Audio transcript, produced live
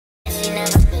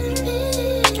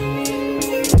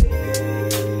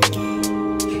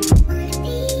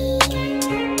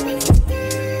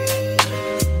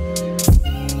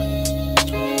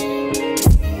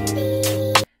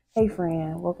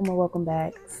welcome or welcome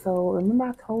back. So remember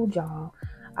I told y'all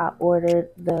I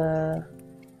ordered the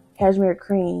cashmere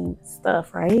cream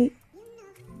stuff, right?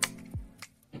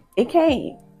 It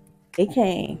came. This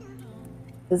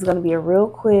is gonna be a real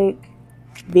quick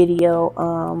video.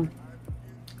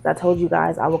 I told you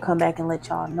guys I will come back and let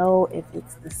y'all know if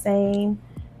it's the same.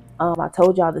 I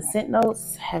told y'all the scent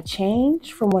notes have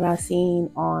changed from what I've seen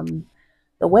on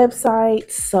the website.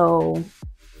 So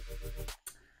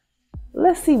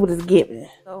let's see what it's giving.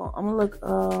 So I'm gonna look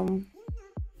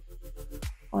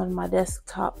on my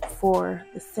desktop for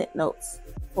the scent notes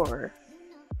for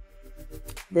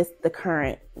the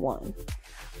current one.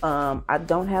 I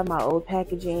don't have my old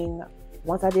packaging.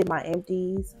 Once I did my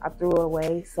empties, I threw it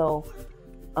away. So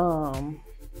I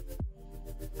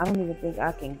don't even think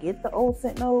I can get the old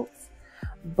scent notes,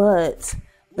 but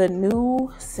the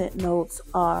new scent notes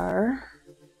are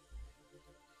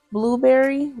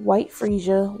blueberry, white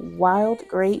freesia, wild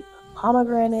grape,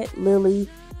 pomegranate, lily,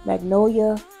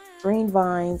 magnolia, green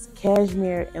vines,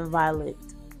 cashmere, and violet.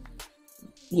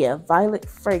 Yeah, violet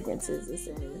fragrances, it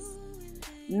says.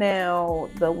 Now,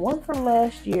 the one from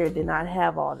last year did not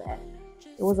have all that.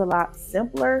 It was a lot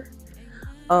simpler.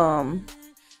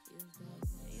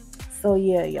 So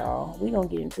yeah, y'all, we gonna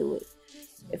get into it.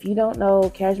 If you don't know,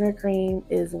 cashmere cream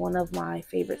is one of my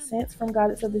favorite scents from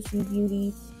Goddess of the Sea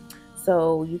Beauty.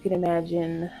 So you can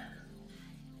imagine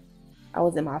I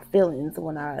was in my feelings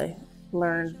when I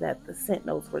learned that the scent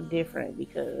notes were different,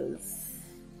 because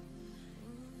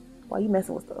why you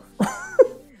messing with stuff?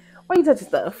 Why you touching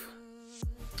stuff?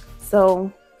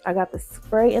 So I got the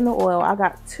spray and the oil. I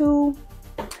got 2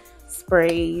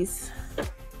 sprays.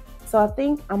 So I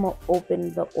think I'm gonna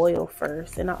open the oil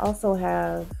first. And I also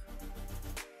have,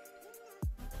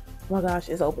 oh my gosh,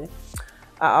 it's open.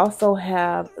 I also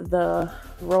have the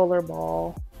roller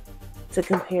ball to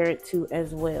compare it to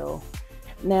as well.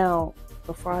 Now,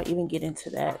 before I even get into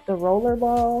that, the roller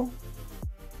ball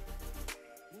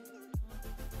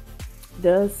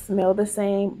does smell the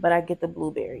same, but I get the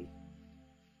blueberry.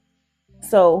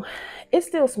 So it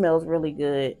still smells really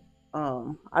good.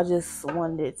 I just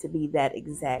wanted it to be that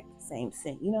exact same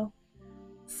scent, you know?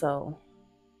 So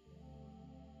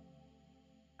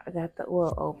I got the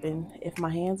oil open. If my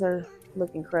hands are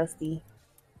looking crusty,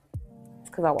 it's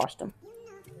because I washed them.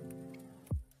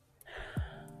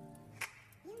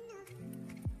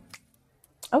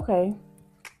 Okay.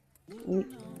 Let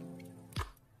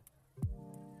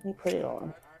me put it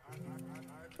on.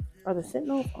 Are the scent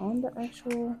notes on the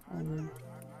actual?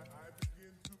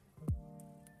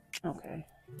 Okay.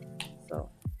 So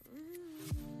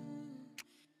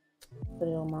put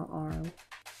it on my arm.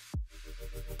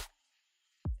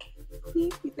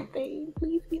 Please be the same.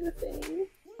 Please be the same.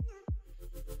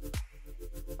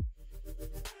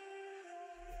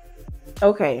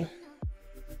 Okay.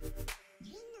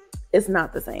 It's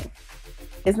not the same.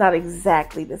 It's not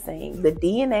exactly the same. The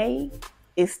DNA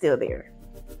is still there.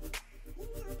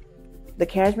 The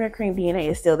cashmere cream DNA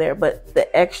is still there, but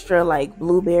the extra like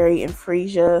blueberry and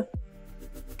freesia,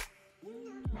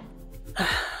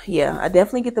 yeah, I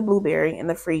definitely get the blueberry and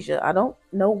the freesia. I don't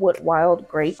know what wild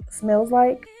grape smells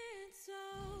like,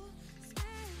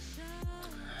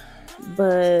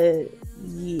 but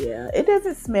yeah, it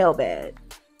doesn't smell bad.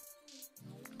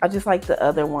 I just like the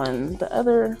other one. I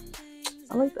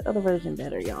like the other version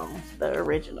better, y'all. The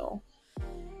original.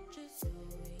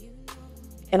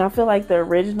 And I feel like the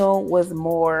original was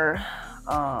more,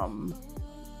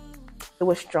 it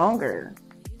was stronger.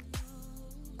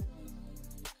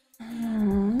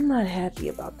 I'm not happy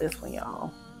about this one,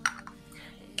 y'all.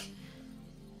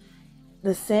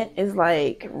 The scent is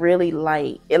like really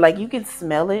light. Like you can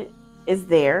smell it. It's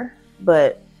there,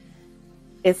 but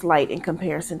it's light in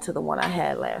comparison to the one I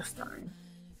had last time.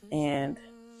 And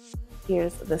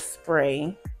here's the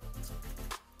spray.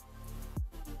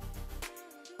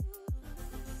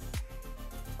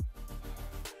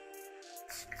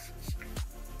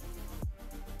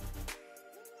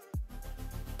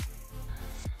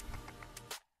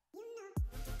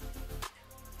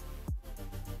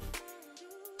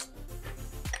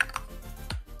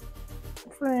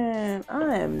 Friend,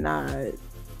 I am not.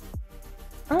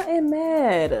 I am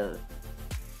mad.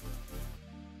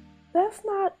 That's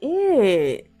not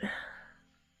it.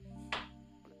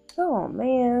 Oh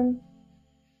man.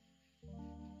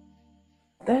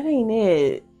 That ain't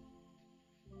it.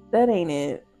 That ain't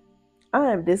it.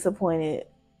 I am disappointed.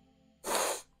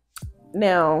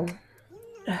 Now,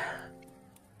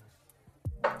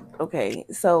 okay,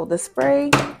 so the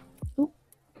spray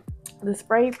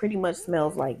pretty much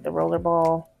smells like the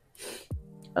rollerball.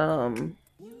 Let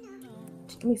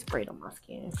me spray it on my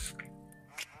skin.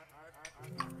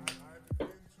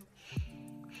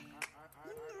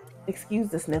 Excuse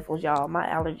the sniffles, y'all. My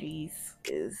allergies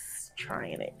is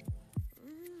trying it.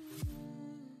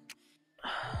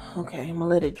 Okay, I'm gonna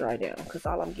let it dry down because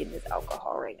all I'm getting is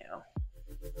alcohol right now.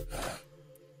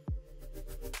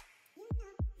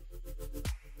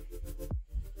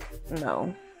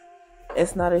 No,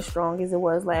 it's not as strong as it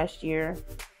was last year.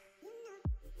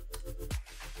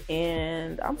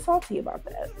 And I'm salty about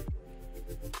that.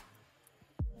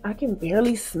 I can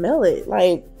barely smell it.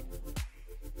 Like,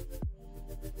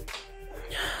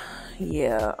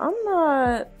 yeah, I'm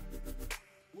not.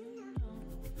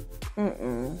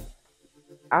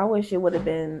 I wish it would have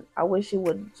been. I wish it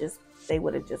would just. They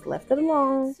would have just left it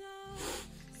alone.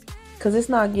 Cause it's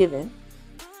not giving.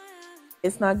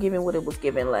 It's not giving what it was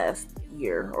given last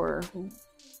year. Or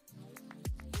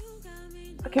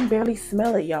I can barely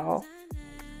smell it, y'all.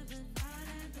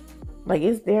 Like,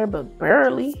 it's there, but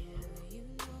barely.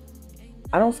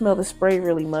 I don't smell the spray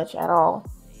really much at all.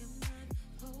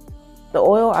 The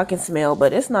oil I can smell,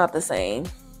 but it's not the same.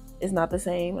 It's not the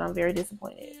same. I'm very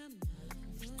disappointed.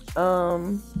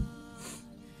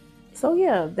 So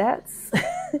yeah, that's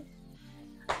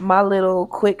my little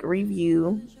quick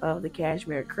review of the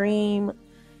Cashmere Cream.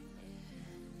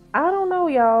 I don't know,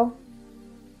 y'all.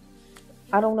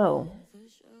 I don't know.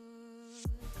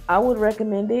 I would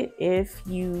recommend it if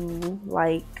you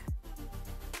like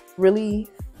really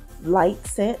light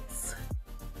scents.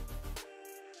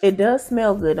 It does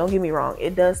smell good. Don't get me wrong.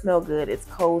 It does smell good. It's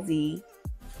cozy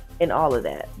and all of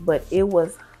that. But it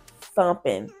was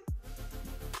thumping.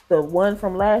 The one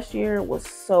from last year was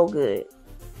so good.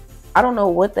 I don't know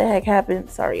what the heck happened.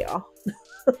 Sorry, y'all.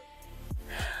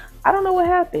 I don't know what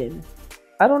happened.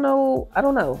 I don't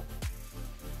know.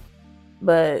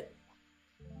 But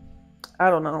I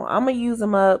don't know. I'm going to use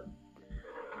them up.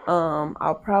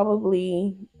 I'll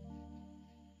probably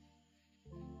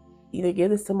either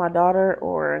give this to my daughter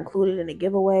or include it in a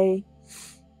giveaway.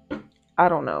 I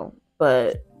don't know.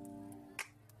 But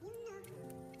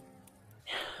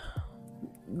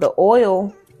the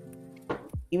oil,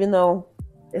 even though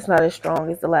it's not as strong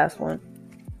as the last one,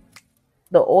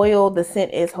 the oil, the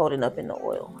scent is holding up in the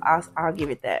oil. I'll give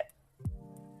it that.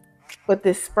 But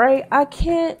this spray,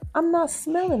 I'm not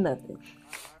smelling nothing.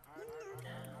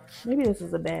 Maybe this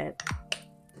is a bad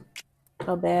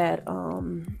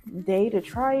day to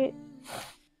try it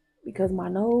because my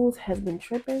nose has been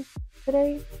tripping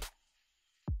today.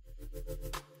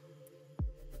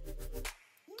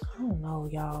 I don't know,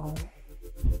 y'all.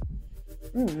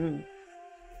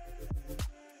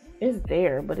 It's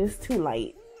there, but it's too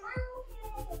light.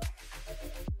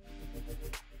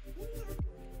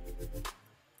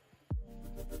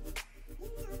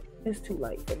 It's too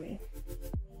light for me.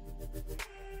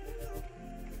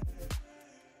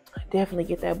 Definitely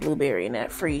get that blueberry and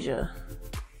that freesia.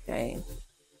 Okay.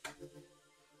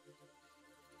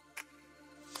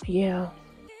 Yeah.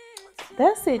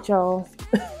 That's it, y'all.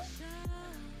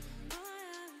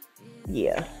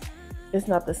 Yeah. It's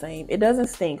not the same. It doesn't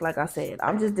stink, like I said.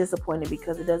 I'm just disappointed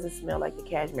because it doesn't smell like the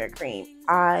Cashmere Cream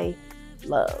I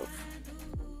love.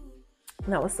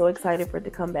 And I was so excited for it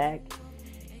to come back.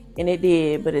 And it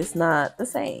did, but it's not the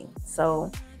same.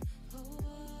 So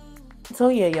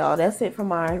yeah, y'all, that's it for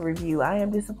my review. I am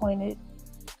disappointed,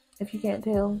 if you can't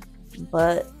tell.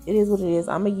 But it is what it is.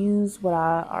 I'm going to use what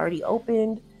I already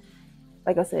opened.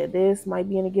 Like I said, this might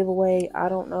be in a giveaway. I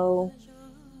don't know.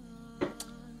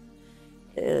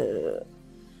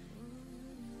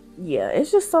 Yeah,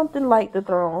 it's just something light to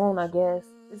throw on, I guess.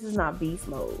 This is not beast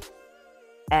mode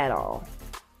at all.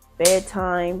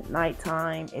 Bedtime,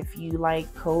 nighttime, if you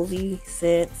like cozy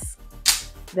scents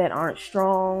that aren't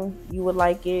strong, you would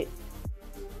like it.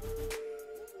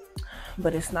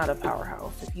 But it's not a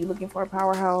powerhouse. If you're looking for a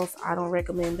powerhouse, I don't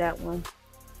recommend that one.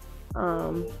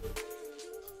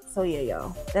 So yeah,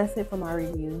 y'all, that's it for my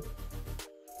review.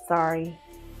 Sorry,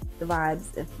 the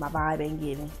vibes, if my vibe ain't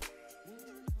getting.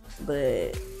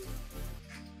 But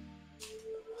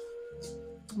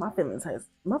my feelings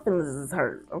is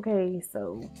hurt. Okay,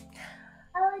 so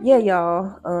yeah,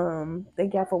 y'all.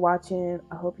 Thank y'all for watching.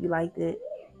 I hope you liked it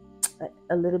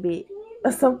a little bit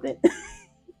or something.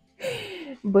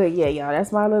 But yeah, y'all,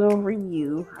 that's my little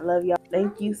review. I love y'all.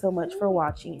 Thank you so much for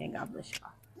watching, and God bless y'all.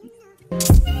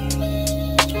 Peace.